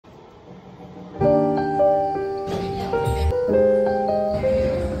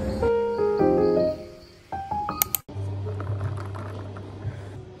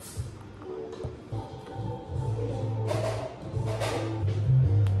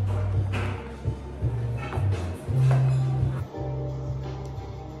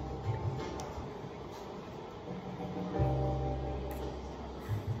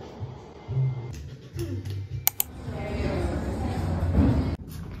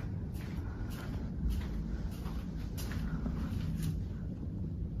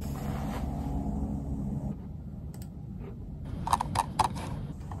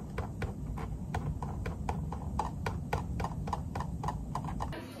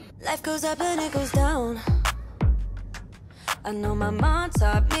Life goes up and it goes down. I know my mom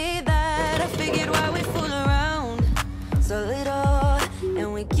taught me that. I figured why we fool around so little,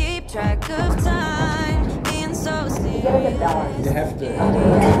 and we keep track of time, being so serious. You have to.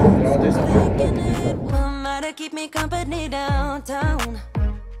 Mama to keep me company downtown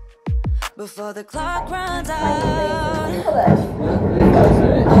before the clock runs out.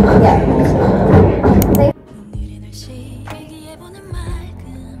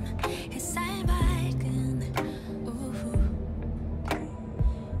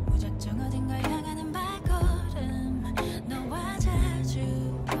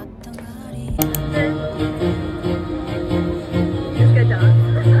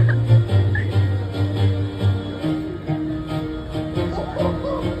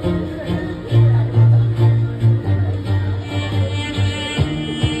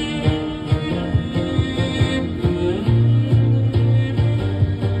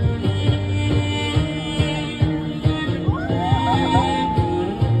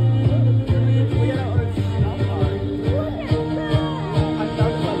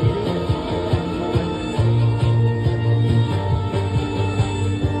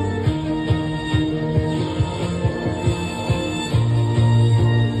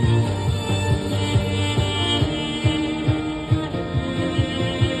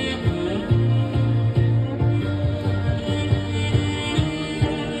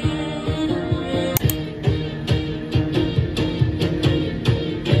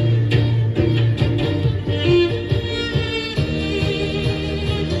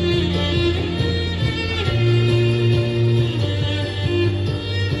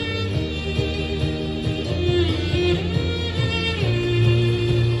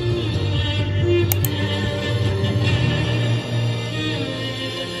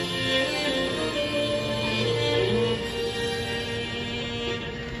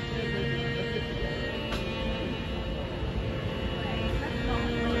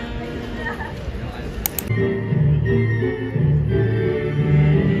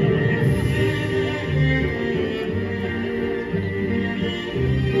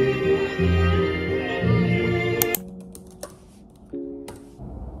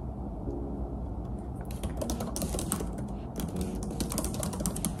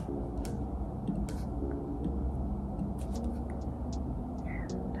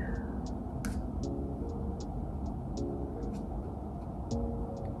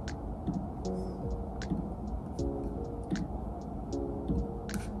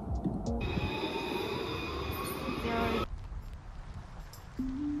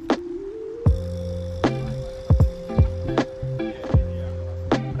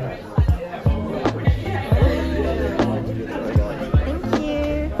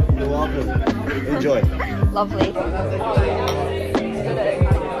 Enjoy. Lovely.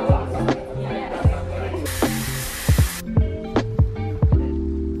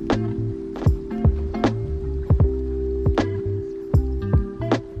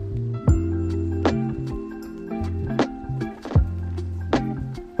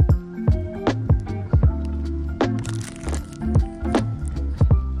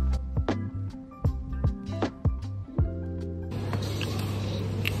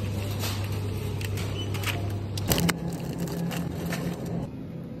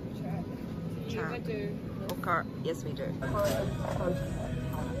 Yes, we do. I'm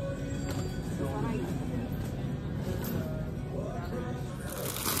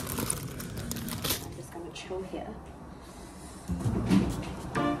just going to chill here.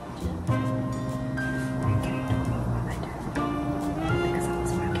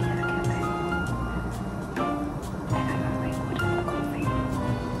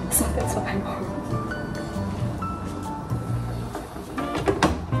 So that's what I'm home.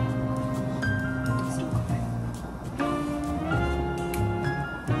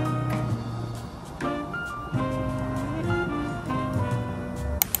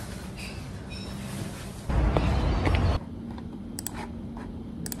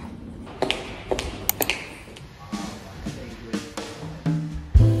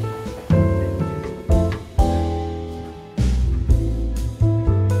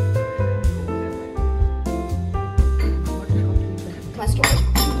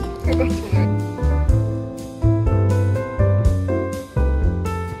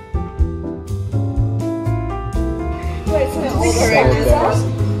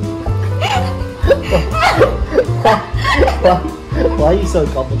 Why are you so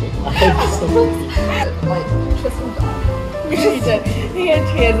confident? I'm so He had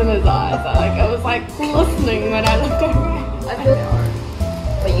tears in his eyes. I was like glistening when I looked over. I feel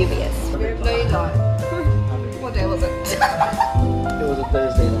for UBS. No, you don't. What day was it? It was a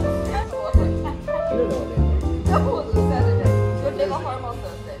Thursday night.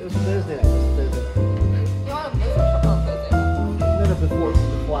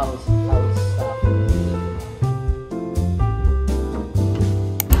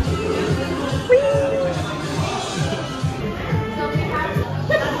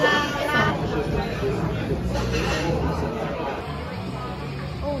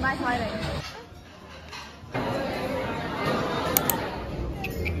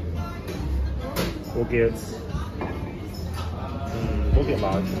 We'll get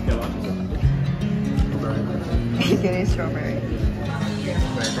large. Getting strawberry.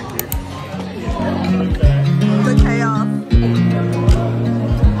 Thank you. The chaos.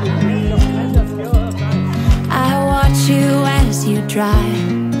 I watch you as you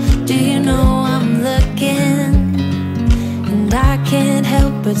drive. Do you know I'm looking? And I can't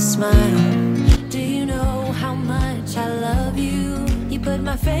help but smile. Do you know how much I love you? You put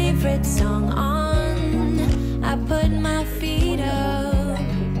my favorite song on. I put my feet up.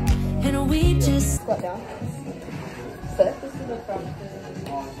 And we just Squat down. Sit.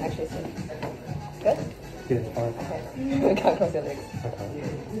 Actually sit. Good? Yeah, fine. Okay. We can't cross your legs. Okay.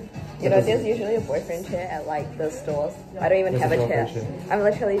 You know, there's usually a boyfriend chair at like the stores. I don't even There's have a a chair. girlfriend chair. I'm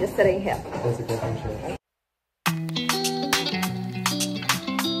literally just sitting here. That's a girlfriend chair.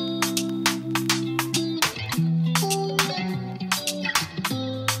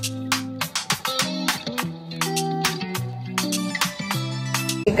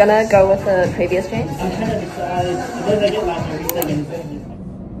 You're gonna go with the previous James? I'm trying to decide. Sometimes I get like every 7 seconds.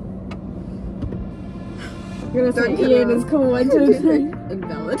 You're gonna say Ian is cool. 1, 2, 3.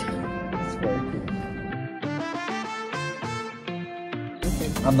 Invalid. It's very cool.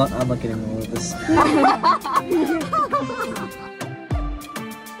 I'm not getting all of this. We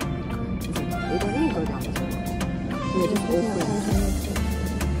don't need to go down this way. We're just awkward.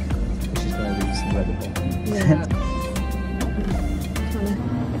 She's gonna leave some red ball. Yeah.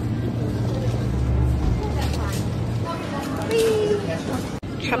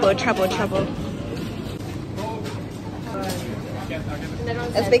 Trouble, trouble, trouble.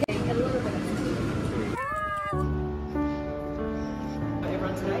 Let's make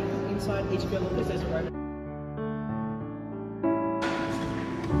Everyone today, inside each building, there's a road.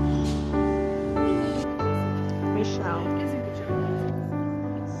 Michelle.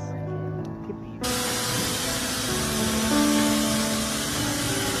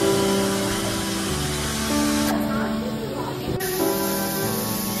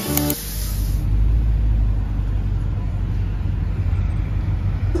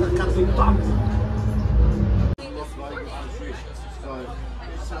 Bum.